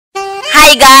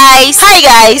Hi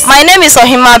guys. My name is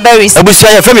Ohima Berries. Abusia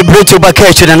ya femi bro to ba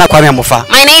catch na KWAME amofa.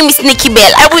 My name is Nikki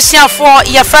Bell. Abusia for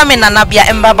ya femi na Nabia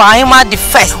Mbaba Ohima the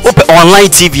first. Ope online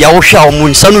TV ya wo hwa o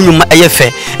mun sanu nyuma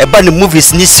eyefe e ba ne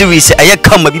movies ni series eye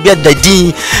kama bibia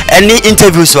dadi any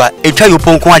interviews wa etwa yo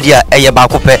ponko ade a eye ba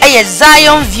kope. Eye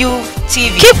Zion View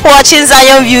TV. Keep watching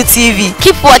Zion View TV.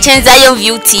 Keep watching Zion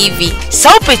View TV.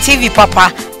 Saupe TV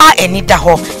papa a eni da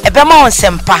ho ebema on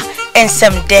sempa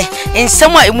ensem de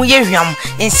ensem a emu ye hwam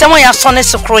ensem ya so ne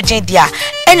sokrogin dia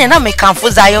ene na mekanfo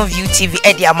Zion View TV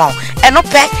e dia ma eno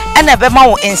pe ene ebema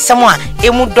wo ensem a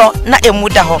emu do na emu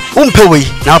da ho umpe we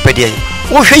na opede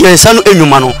wo hwe yensa no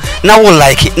enwuma no na wo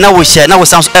like na wo share na wo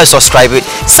subscribe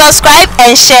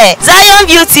and share. Zion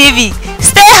View TV.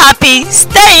 Stay happy,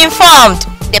 stay informed.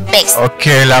 The best. Ok,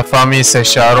 la famille, c'est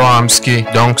Sharon Hamski.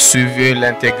 Donc, suivez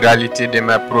l'intégralité de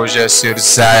mes projets sur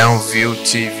Zion View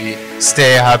TV.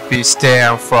 Stay happy, stay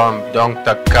informed. Donc,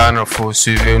 faut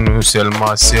suivez-nous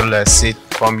seulement sur le site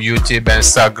comme YouTube,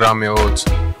 Instagram et autres.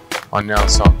 On est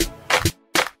ensemble.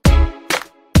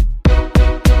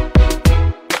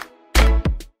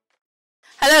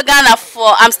 Hello Ghana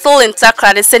for I'm still in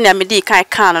TAKORADI senior medi kan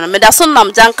me da so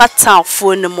nam Junkatown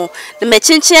phone mu ne me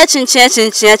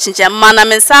chinchin mana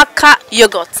me saka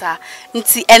yogota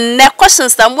nti enne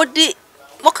questions that modi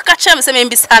mokaka chem se me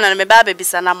bisa na me ba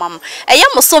bisa na mam eye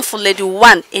mo so for lady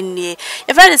 1 enie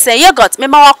if I say yogurt me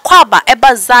ma wakwa ba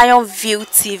eba Zion View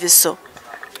TV so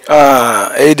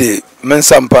edi men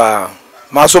sampa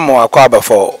maso mo wakwa ba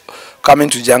for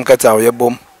coming to Junkatown ye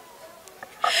bom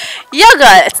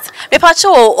yogurt me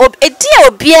pacho edia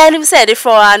obia nim say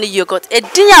for an yogurt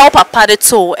edia o papa de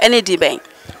to any di ben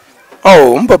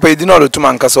papa edi no to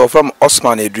man kasa from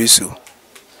Osman Idrisu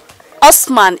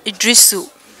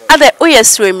ade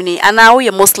oyesremni ana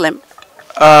oye Muslim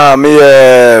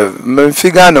me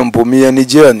figa no mpo me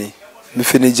Nigerian me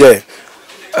finije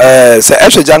say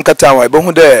ehwe Junkatown wa ebo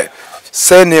hu de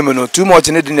say name no too much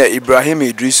ne di na Ibrahim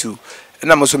Idrisu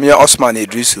na mo so me Osman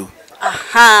Idrisu.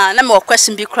 Aha, na me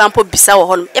question be crampo bisa wo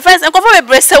hono. If I say confirm me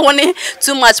brace woni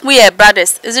too much we are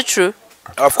brothers. Is it true?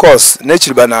 Of course,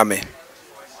 nature baname.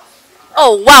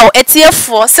 Oh wow,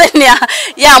 etiefo senia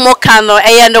ya mo kan no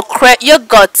no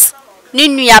yogurt.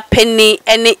 Nunua penny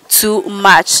any too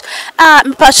much.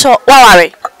 Me pacho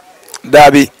waware.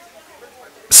 Dabi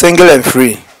single and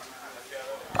free.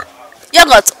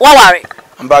 Yogurt waware.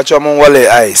 Mbacho mon wale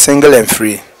ai single and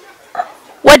free.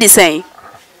 What is saying?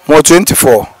 More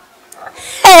 24.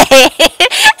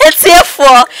 It's here for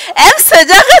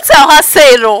Junkatown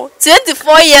say no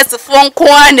 24 years for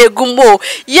Kwane Gumbo.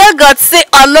 You got say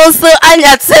also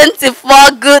anya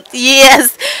 24 good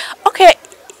years. Okay,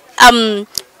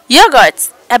 yogurt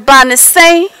a ban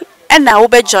say and now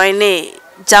be join a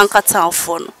Junkatown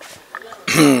phone.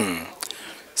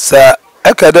 Sir,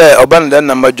 Ekade Oban then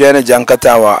number join a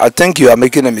Junkatown. I think you are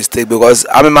making a mistake because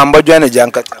I'm a member join a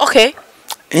Junkatown. Okay.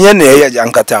 In your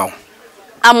Junkatown.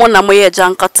 I'm on a moye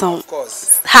Junkatown. Of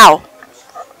course. How?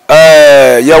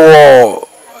 Yawo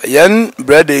yen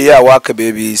bread ya waka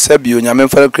baby sabi onyame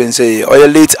fa kren say oya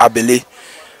late abele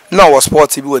na was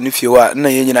sport bi woni fiewa na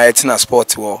yen nyina yetina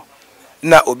sport wo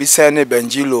na obi say ne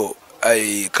Benjilo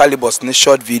calibus ne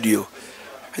short video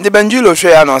and the Benjilo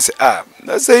hwe ya no say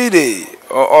na say dey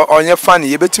onye fan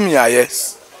ye betumi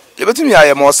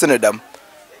aye mo se ne dam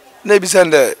na bi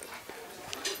sende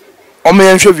Ome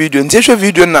yenhwe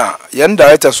video na yen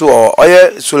director so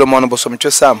oye Solomon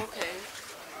Bosomtwe Sam.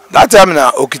 That time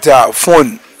na okita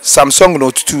phone Samsung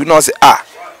Note 2 no say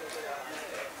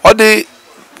odi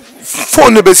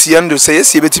phone be si endo say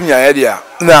yes betimi aye dia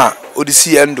na odi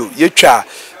si endo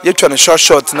yetwa na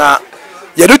short na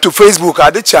ye do to Facebook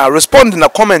ade cha respond na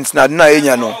comment na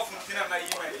enya no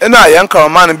na yen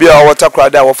man bia water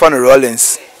crowd a wo fa no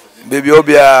Rollins baby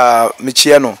obia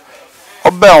michie no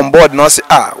obe on board no say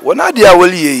wona dia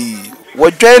woli yi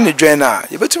wo dwen na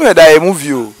ye betumi da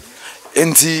movie o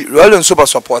enti Rollins super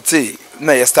support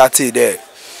na ye start there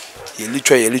ye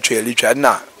litwa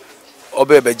na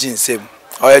obe be ginsem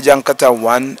oya Junkatown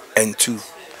 1 and 2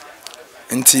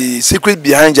 enti secret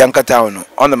behind Junkatown no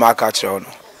on the market no.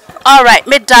 All right,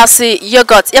 me dasi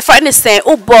yogurt. If I understand,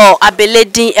 ubo abele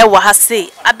din e wa hase.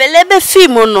 Abele be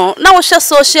film no. Na wo share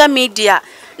social media.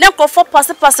 Na nkofo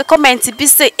pass comment bi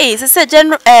say say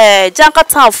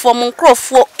Junkatown for mon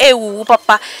crofo ewu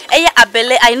papa. Eye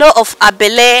abele I know of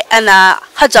abele and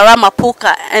Hajara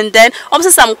Mapuka and then say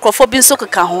some crofo bi so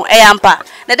keka ho ampa.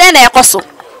 Na den na ekoso.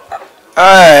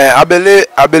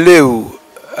 Abele u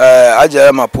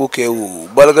Hajara Mapuka ewu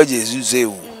balaga Jesus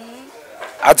ewu.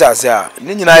 Atasa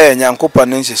ni nyina ya nyankopa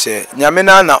ne nhyehyɛ nyame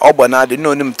na obona de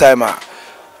no nim time a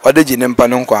ode gi ne mpa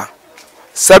no nkwa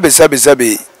sabe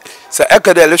So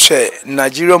ekadele share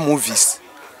Nigeria movies.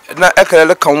 Na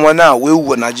ekadele kan wana we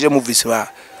wo Nigeria movies ma.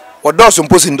 What does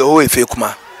imposing the whole fake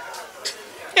ma.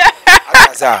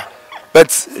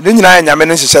 But then you know nyame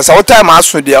no hye say what time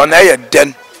aso de on aye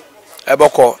den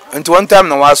eboko until one time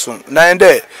na waso na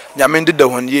ende nyame de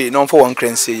hon ye no for one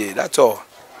crancy ye that's all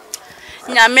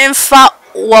nyame mfa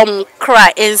wom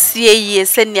cry ensie ye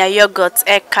se nia yogurt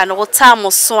e kan what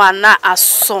time so ana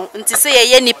aso nti se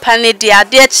ye nipa ne de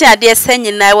ade chi ade se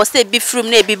nyina wo se bi frum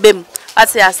na ebi bem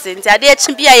ate ase nti ade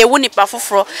chi bia ye wo nipa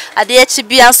foforo ade chi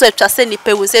bia so atwa se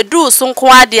nipa wo se do so nko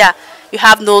ade a you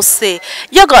have no say.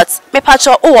 Yogurt, me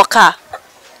pacho o car.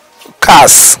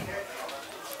 Cars.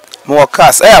 More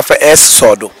cars. I have a S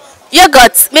sodo.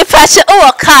 Yogurt, me pacho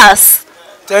o cars.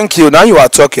 Thank you. Now you are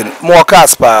talking. More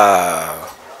cars pa.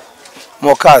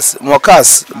 More cars. More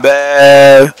cars.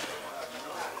 Be.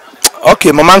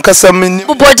 Okay, mama nkasa mini.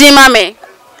 Body mame.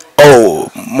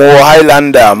 Oh, more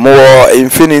Highlander, more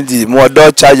Infinity, more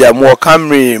Dodge Charger, more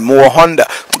Camry, more Honda.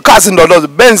 Cars in the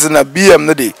Benz and a BM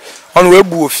no dey. On we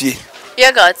bu ofie.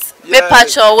 Yogurt, me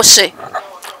pacho wo she.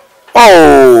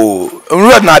 Oh,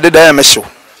 nru na ade da me show.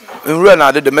 Nru na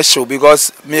ade de me show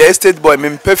because me estate boy me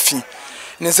mpefi.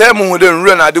 Ni say mu hu de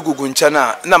nru na ade gugu ncha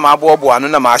na ma abobo anu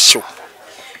na ma show.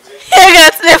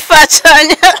 Yogurt me pacho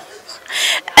anya.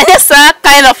 Anya sa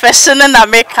kind of fashion na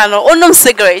Americano. Onum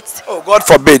cigarette. Oh, God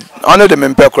forbid. Honor the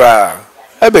mempe kra.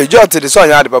 Ebe jot the son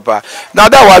ya de papa. Now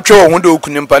that wa twa hu de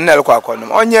okunimpa na le kwa akonom.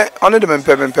 Onye honor the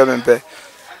mempe.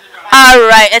 All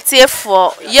right, it's here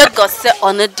for yogurt say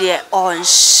on there on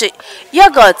shit.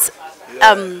 Yogurt,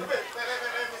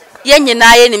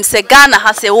 nyina ye nim say Ghana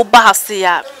has a uba has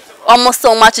ya almost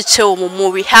so much chill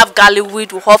mumu. We have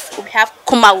LINWIN, we have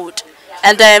KUMAWOOD,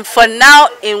 and then for now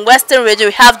in Western region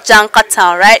we have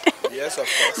Junkatown, right? Yes, of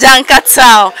course.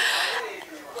 Junkatown.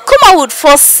 KUMAWOOD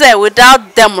first say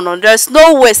without them, no, there's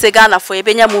no way say Ghana for a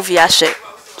benya movie ashe.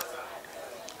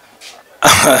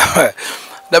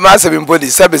 The master been put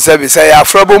this service say a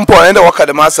problem point and the work at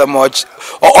the master much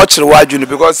or wajuni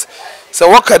because so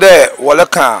work there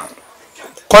walaka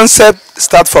concept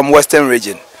start from Western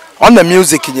region on the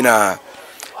music you know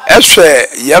extra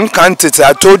young candidate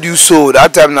I told you so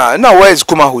that time now where is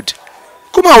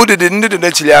KUMAWOOD didn't do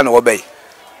the Chilean obey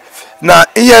now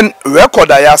in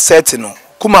record I set no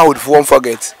KUMAWOOD won't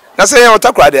forget. Na say yan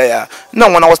TAKORADI ya na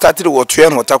when I was started wo to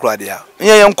yan TAKORADI ya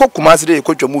yan ko Kumasi dey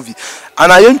ko movie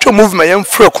and I ntwa movie ma yan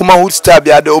frɛ KUMAWOOD star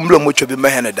bia da omlo mo twa bi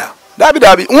meheneda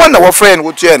dabi won na wo friend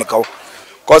wo to yan ka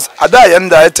cause ada yan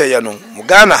director ya no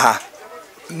Ghana ha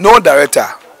no director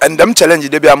and them challenge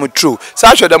dey bia mo true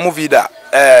say show the movie da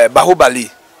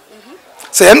Bahubali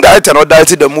say yan director no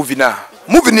direct the movie na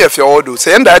movie ni efe odo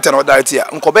say yan director no direct ya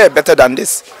nko be better than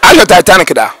this ayo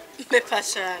Titanic da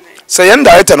so yan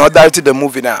director no direct the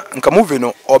movie na nka movie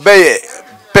no obey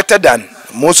better than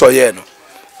most of ye no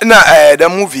na the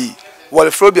movie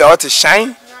Wolfrobia what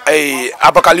shine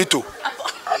apocalypto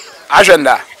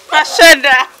agenda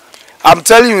I'm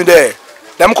telling you there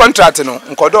them contract no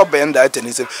nkodo obey yan director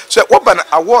ni say so what ban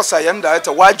awards yan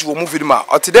director waju movie ma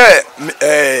ot there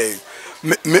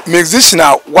musician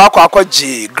wakwa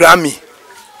akwaji Grammy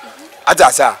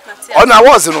adasa on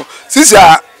awards no since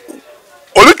ya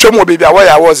only two baby away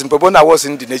I was in Pabona I was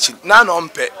in the nation. Now no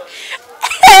mpe.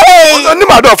 Hey. Only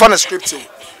my door for a script.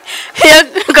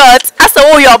 God, as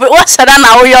a way of what should I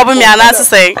know you be me and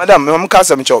say. Madam, I'm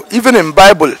casting show. Even in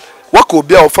Bible, what could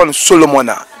be our friend Solomon?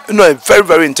 You know, very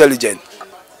very intelligent.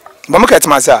 Mama cat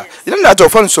myself. You know that our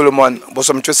friend Solomon was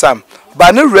some Sam.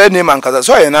 But no real name and Casa,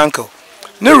 so an uncle.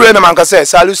 No real name and Casa,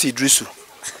 Salus Idrisu.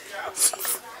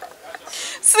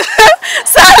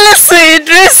 Salus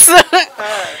Idrisu.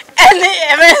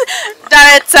 Any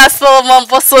director Solomon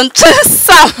Boson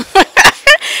Sam.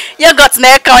 Yogurt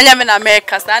na eka onya me na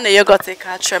America sa na yogurt e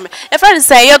ka treme. If I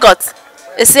say yogurt,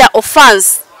 e say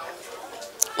offense.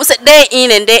 We say day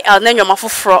in and day out na nyoma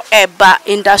foforo e ba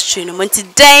industry no.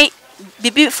 Nti day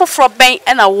bibi foforo ben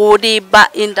e na wo dey ba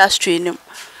industry no.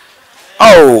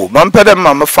 Oh, man pede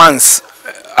mama fans.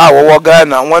 Wo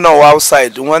Ghana, one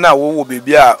outside, one wo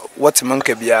bibi a what man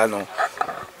ke bia no.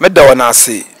 Me da wana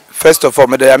say first of all,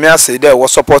 me da me say there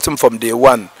was supporting from day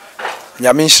one.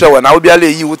 Nyame nhire when I will be alle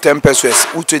yi 10 pesos,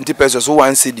 20 pesos,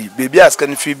 1 CD. Baby ask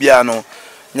can free bia no.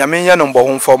 Nyame nya no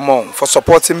mbo for more for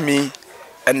supporting me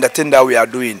and the thing that we are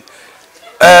doing.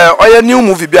 Oya new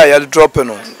movie bia ya drop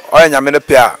no. Oya nyame ne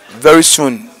pia very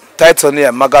soon. Title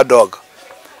near Maga Dog.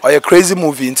 Oya crazy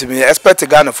movie into me. Expect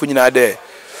Ghana fu nyina there.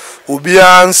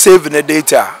 Obian save the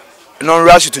data. No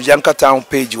rush to Junkatown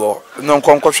page or no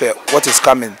concoction what is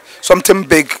coming. Something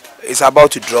big is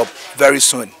about to drop very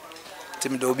soon.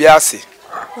 Tim do biasi.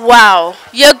 Wow,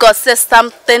 Yogot says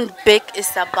something big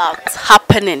is about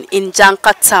happening in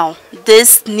Junkatown.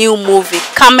 This new movie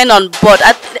coming on board.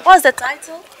 What's the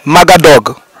title? Maga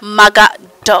Dog. Maga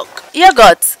Dog.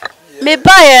 Yogot, me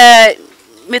buy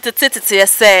me to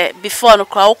say before no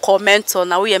crowd comment on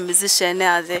now we a musician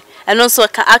and also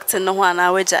can act in no one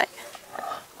our jai.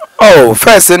 Oh,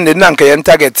 first in the Nanka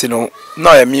target, no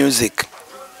a music.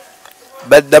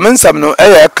 But the men some no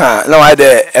can no I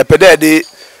de a pedadi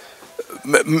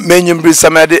menu bring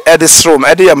some at this room,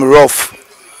 I am rough.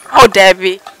 Oh,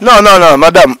 Debbie. No,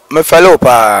 madam, my fellow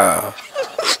pa.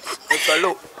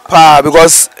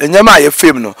 Because in your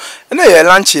film no, and I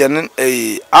lunch and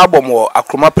a album or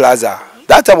Akroma Plaza.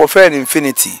 That type of friend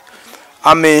infinity.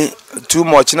 I mean too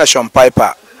much in a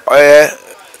Piper or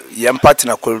young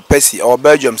partner called Pessy or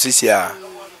Belgium CCR.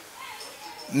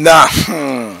 Nah,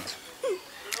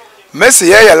 Messi,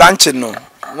 yeah, luncheon no.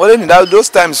 Well, in those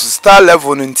times, star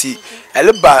level in tea. I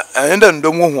live by and then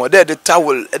don't know there the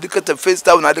towel, educate the face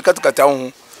down, educate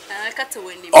town.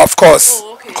 Of course,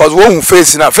 because one who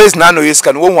face in a face nano is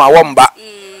can one back.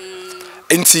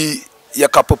 Inti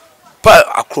Yakapo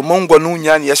Akromongo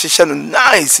Nunyan, Yashishan,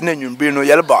 nice in a Bruno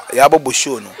Yalba, Yabo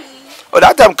show. Oh,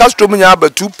 that time Castro Munyaba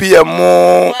 2 p.m.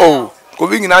 more. Oh,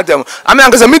 going in at them. I mean,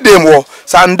 because I meet them war,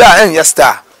 Sanda and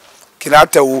Yasta.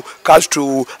 Kinatau,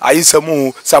 Castro,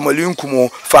 Aisamu, Samuelunkumo,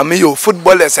 Famio,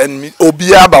 footballers, and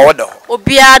Obia Bawada.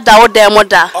 Obia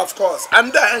Dawoda. Of course,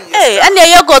 and then. Hey, and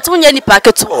you got one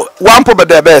packet. One probably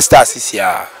the best stars is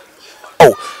here.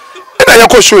 Oh, and I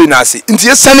go show you Nasi. In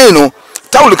the Sanino,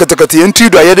 Town look at the Cati,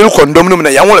 I had a condom, and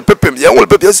I want to pep him, young will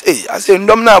pep yes, I say,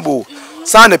 Domnabo,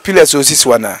 son a pillar, so this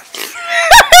one.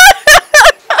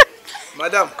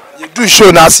 Madam, you do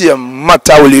show Nasi a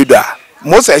matter leader.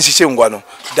 Most I see one.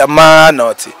 The man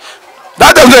naughty.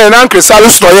 That is an uncle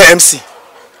Salus lawyer MC.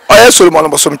 Oh, yes,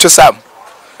 Solomon was some Chesam.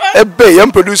 A bay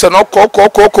young producer, no cock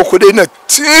in a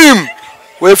team.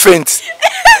 We faint.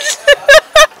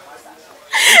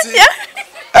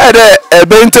 I had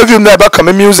a interview never come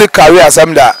a music career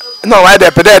some that. No, I had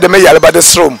a pedal the mayor about the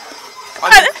room.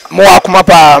 More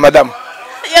Kumapa, madam.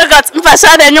 You got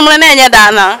Fasad and you man,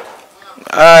 Dana.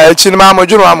 Chinama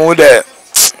Junamo there.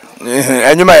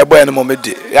 And you might buy a moment.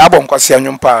 Yabon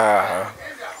Quasian pa.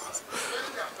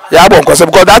 Yabon Quas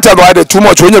because that's why they too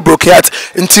much when you broke it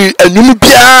into a new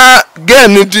pia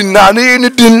again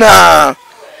dinner.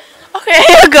 Okay,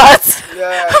 you got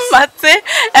Mate,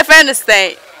 if I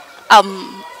understand.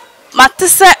 Mate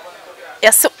said,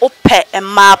 yes, ope and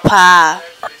mapa.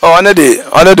 Oh, another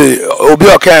Obi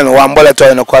Okan, one bullet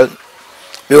on a call.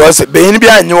 Because being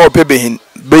behind you or being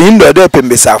the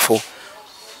depend besafo.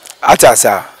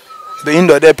 Atasa. Being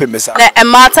the depend besafo. A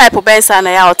ma type of base and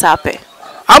a out tape.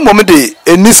 I'm mommy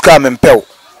in this come and pel.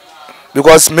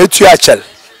 Because Matthew Achel.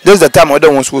 This is the time I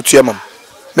don't want to cheer mum.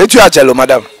 Matthew Achel,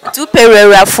 madam. 2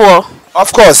 pay for.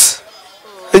 Of course.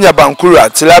 In your bankura,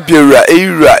 tilapia,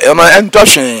 era, and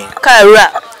toshing.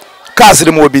 Kara.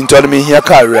 Castle will be telling me here,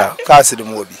 Kara. Castle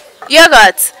will be. You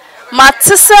got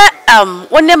Matissa,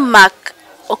 one Mac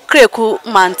or Creku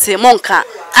Manti, Monka.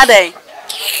 Are they?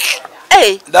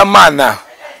 Hey, that man now.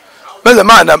 But the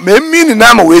man may mean in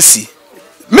Amawesi.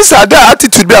 Miss Ada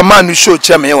attitude be a man who show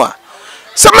Chamewa.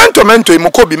 Some mentor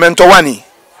Mokobi mentor one.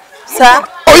 Sir?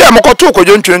 Oh, yeah, Mokotoko,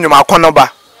 don't train you, Makonoba.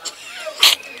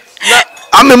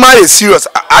 I'm a serious.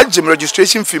 I gym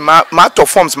registration fee, matter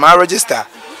forms, my register.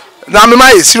 Now I'm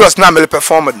a serious now,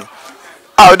 performer.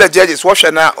 Oh, the judges wash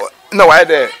now. No, I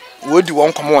there. Would you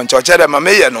want come on, George? I'm a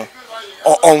mayor, no.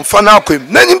 Or on Fanal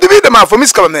Quim. Then you be the man for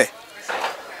Miss Calame.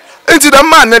 Into the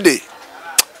man, a day.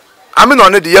 I mean,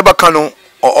 on the Yabacano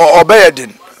or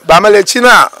Bayadin.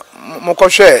 Bamalechina,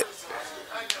 Mokoshe.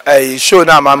 I show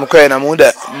now, Mamma Queen, and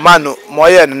Muda, Manu,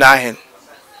 Moya, and Nahin.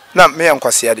 Not me, and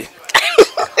Quasiadi.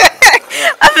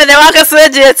 After the market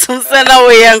surgery, to send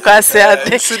away and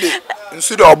Quasiadi.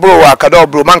 Instead of bro, I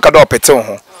could bro, man could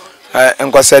peton.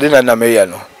 And Quasiadi and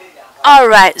Namayano. All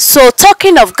right, so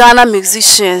talking of Ghana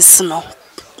musicians, no.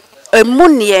 A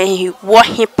money, what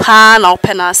he pan or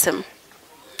penasem.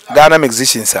 Ghana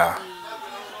musicians, sir.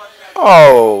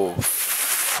 Oh,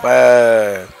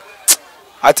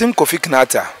 I think Kofi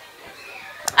Knata.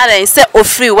 And I said, oh,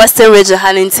 free Western region,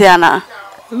 Halintiana.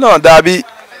 No, Darby,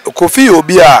 Kofi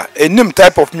Obia, a new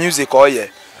type of music, oh, yeah.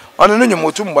 On a new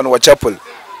Mutumbon wa chapel,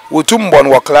 Utumbon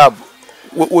wa club,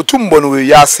 Utumbon we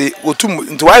yasi, Utum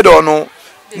into I don't know.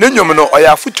 Nuno, I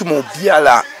have Futumo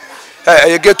Biala.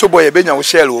 A ghetto boy, a benya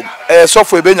shell, a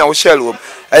software benya shell,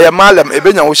 a malam, a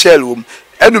benya shell,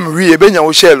 and Marie, a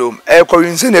benya shell, a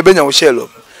coincident, a benya shell.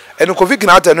 And Kofi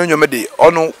Knata no nyomede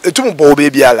ono etumbo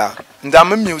baby ala. And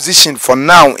I'm a musician for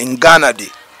now in Ghana.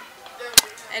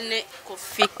 And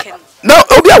Ficken. Now,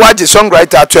 Obi Awaji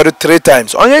songwriter 23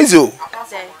 times. On you.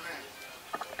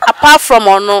 Apart from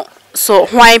ono, so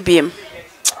why beam?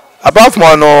 Apart from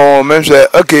ono, mention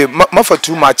okay, not for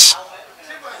too much.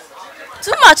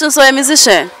 Too much so a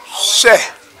musician. Share.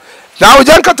 Now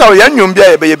Junkatown yan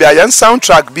be yan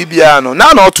soundtrack bibiano.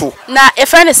 Now not two. Now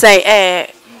if I say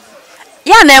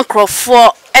yan encro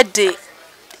for Eddie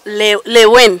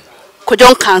LINWIN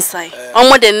KWAME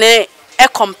omo de ne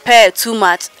compare too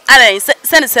much. And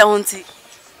send it hunty.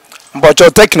 But you're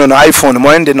taking on iPhone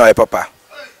more than no papa.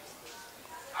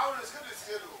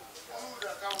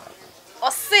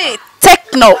 Or say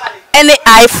techno any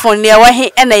iPhone near where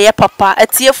he and a papa a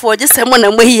tier for just someone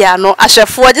and we no I shall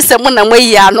for just someone and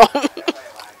we no.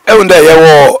 Every day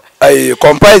you a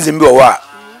comparison be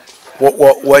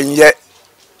one yet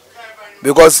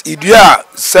because if you are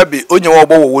sabi on your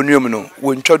bow when you know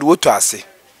when child would to say.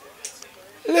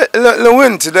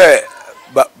 LINWIN today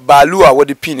but Balua what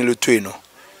the pin in the train.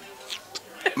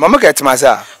 Mama get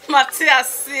myself.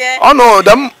 Matthias, oh no,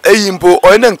 them a impo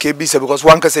or NKB because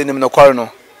one can say him no coroner.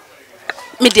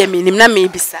 Medium him na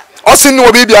maybe sir. Osin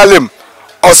no baby alim.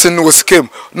 Osin no scheme.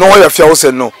 No ya fia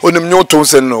sen no. Onim no to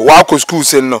sen no. Wa ko school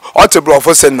sen no. Otebro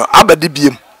for sen no. Abadi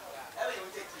biem.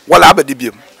 Wala abadi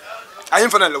biem. I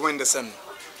finally win the sen.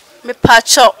 Me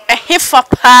pacho a hifa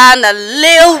pa na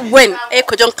LINWIN e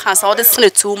ko JUNKA all this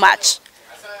too much.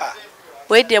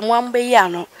 Wait dem one be ya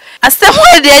no. Asem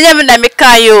we de anya na me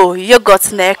kan yo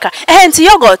yogurt na eka. Nti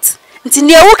yogurt. Nti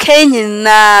ne wo kan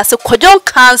nyina so ko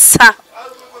JUNKA.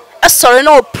 Sorry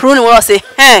no prune we say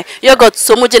yogurt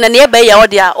so mu je na ne be ya wo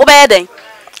dia wo be den.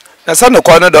 Na sa no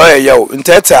ko no do ya yo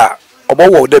nteta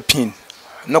obowo the pin.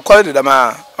 No ko de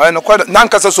ma o no ko na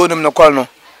nkasa so nim no ko no.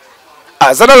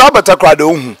 Azana la TAKORADI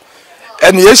ohun.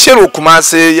 And ye share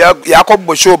Kumase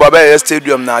Yakob show Baba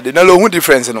stadium na de na lo hu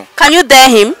difference no. Can you dare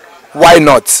him? Why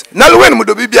not? Na LINWIN mu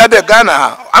do bibia de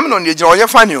Ghana. I'm no ye jina oye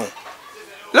fani o.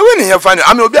 LINWIN ye fani.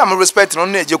 I'm obi am respect no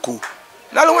na ejeku.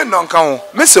 Na LINWIN no nka ho.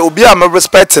 Me say obi am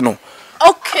respect no.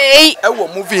 Okay. E wo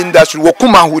movie industry wo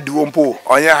KUMAWOOD wo mpo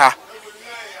onye ha.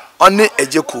 Oni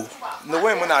ejeku. No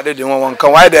way mo na de won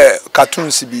kan why the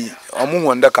cartoons bi omu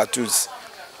won the cartoons.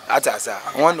 Atasa.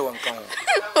 Wonder one kan.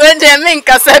 When they mean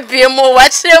kasa bi mo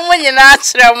watch them nyina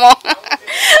akere mo.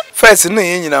 First no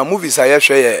nyina movies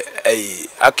ayehwe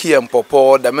Akiem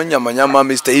Popo da manyamanyama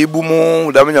Mr.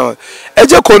 Ibumu da manyama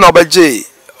ejeko na obeje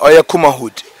oye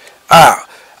KUMAWOOD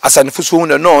asanifuso hu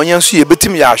no onye nso ye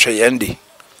betim ya ahwe yende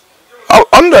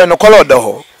ondo no kwala oda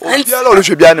ho obiala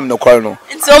olhwe bia nim no kwala no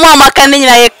nti o ma maka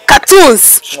nyina ye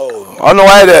cartoons ono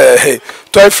why the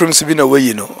toy films bi na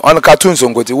we no on cartoons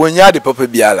ongote wonya de papa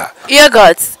biala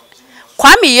yogurt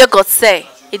KWAME yogurt say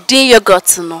edin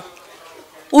yogurt no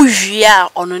uwia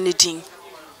ono ne din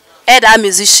da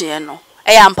musician no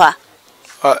eyampa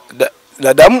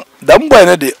dam boy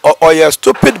na de oya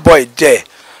stupid boy there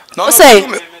no say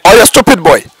oya stupid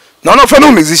boy no for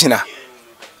no musician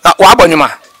wa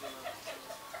abonyuma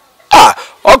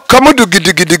o kamudu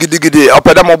gidi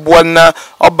opeda mo buana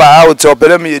oba out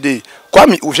opeda me yede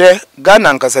KWAME uhwe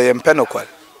Ghana nkasa ye mpe no kwal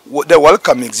the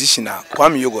welcome musician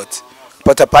KWAME yogurt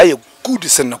PATAPA ye good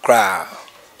sen no kra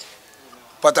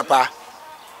PATAPA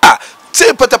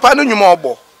say PATAPA no nyuma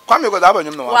obo KWAME yogurt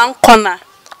abanyum no one corner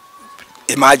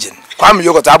imagine KWAME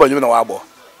yogurt abanyum no wabo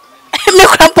me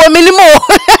krampo minimo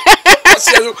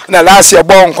na last year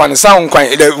bon kwan sound kwan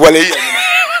wale ye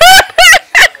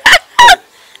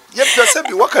yep say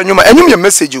bi waka nyuma enyum ye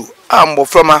message you ambo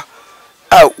from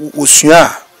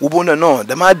osua wobona no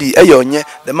the madi eyonye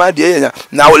the madi eyenya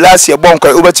na last year bon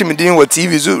kwan obatim din wa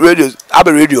TV radio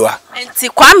abe radio enti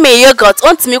KWAME yogurt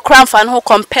ontimi kramfa no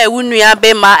compare wunua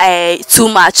be ma too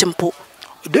much mpo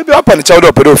they be up on the child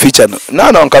up do feature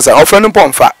no na nkasa ofrenu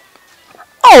pomfa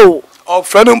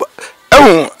ofrenu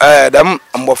them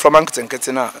ambo from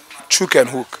anketenkete na chook and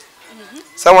hook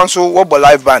someone so wo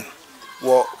live band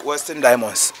wo Western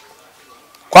Diamonds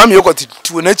KWAME yogurt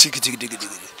tu na chikiti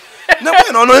na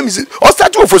when no music o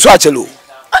start to for so achelo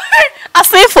I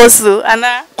say for so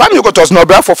ana KWAME yogurt was no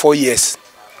bra for 4 years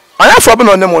anya from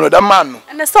no name no that man no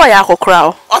and so ya akokra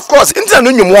of course internet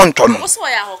no nyum won to no so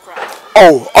ya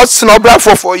akokra us no bra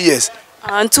for 4 years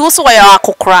and so ya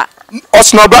akokra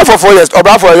us no bra for 4 years or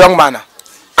bra for a young man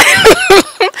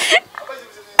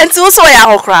and so ya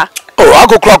akokra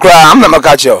akokra am na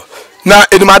makacho na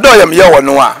edimado yam ye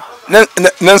wono a na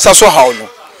nsa so hawo no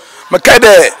maka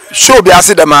de show bi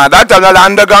ase dem that time na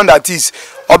underground artist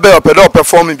opedo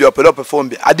performing bi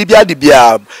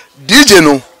adibia DJ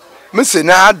no me say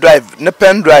na drive na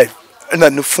pen drive na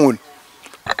no phone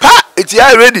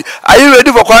are you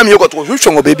ready for KWAME yogurt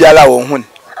hwehwe ngo baby ala wo hun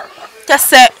just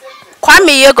say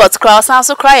Kwame Yogurt cross and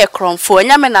so cry a crumb for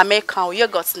Yaman American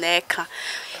yogurt neck.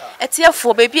 It's here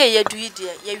for baby a do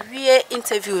ye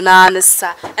interview na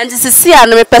sir. And this is here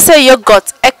and me pese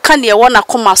yogurt a can ye wanna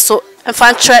come so and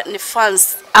fan threaten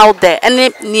fans out there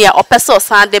and near or person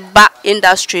or back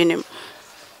industry name.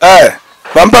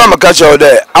 Vampire Makacha out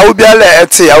there. I will be a lay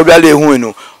I will be a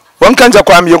who. One can't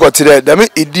acquire yogurt today. That mean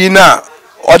Idina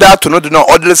order to know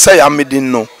order say I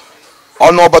didn't know.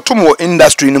 Or no, but two more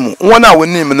industry no. One hour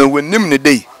name and when name the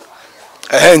day.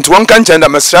 And one can't change a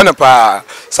Messiana pa.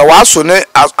 So I so ne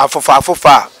as for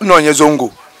far no your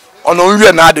zongo. On no we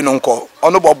are not in uncle.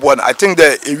 On no bob one. I think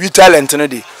the a talent in a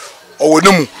day. Or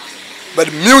no.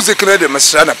 But music ready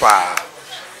Messiana pa.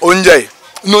 Onjay.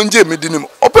 No nje me dinim.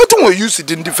 Opetum we use it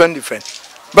in different.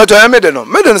 But I made no.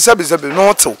 Made no sabi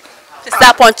not so.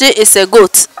 That punch is a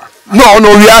goat. No,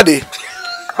 we are there.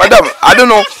 Madam, I don't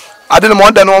know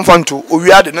more than one fan to.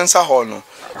 We are the Nansa Horno.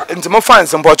 And to my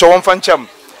fans and watch one fan chum.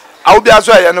 I will be as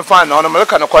well and find on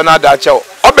American corner that show.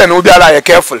 Open will be like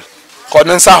careful.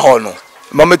 Condensa Horno.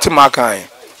 Mamma to my kind.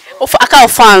 Of account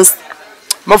fans.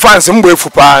 My fans some way for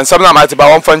pa and some might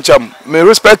about one fan chum. May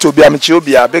respect to be a mature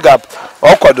be a big up.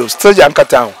 Or KWADWO, still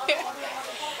Junkatown.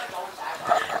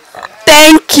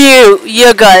 Thank you,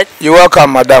 Yogurt. You're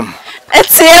welcome, madam.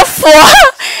 It's here for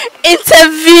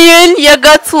interviewing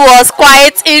Yogurt was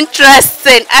quite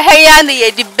interesting. I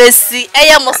hear the best. I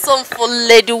am also for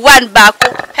lady one back.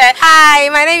 Hi,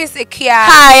 my name is Ikia.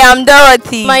 Hi, I'm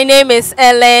Dorothy. My name is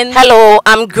Ellen. Hello,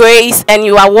 I'm Grace, and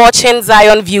you are watching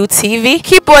Zion View TV.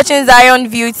 Keep watching Zion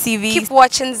View TV. Keep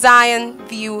watching Zion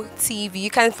View TV. You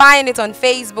can find it on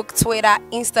Facebook, Twitter,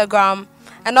 Instagram,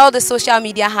 and all the social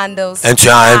media handles. And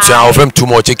of them too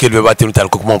much. Take it about him. Tell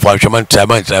Cookman for Shaman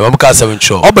Traman. I'm a 7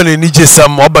 show. Open Nije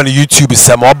some, open YouTube,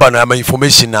 some open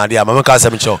information. I'm a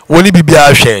 7 show. When you be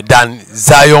a share than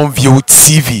Zion View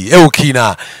TV.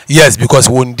 Eukina, yes, because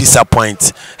won't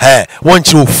disappoint. Hey,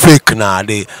 want you fake now?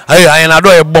 They, I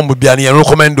adore a bomb be an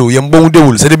recommendo. Young Bone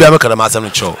Dole said, "Be a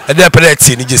Macamasam show." And they're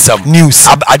predicting Nije some news.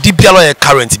 A deep yellow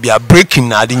current be a breaking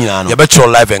Nadina. You bet your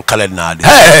live and colored Nad.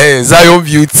 Hey, Zion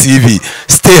View TV.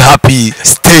 Stay happy,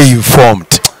 stay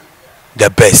informed. The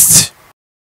best.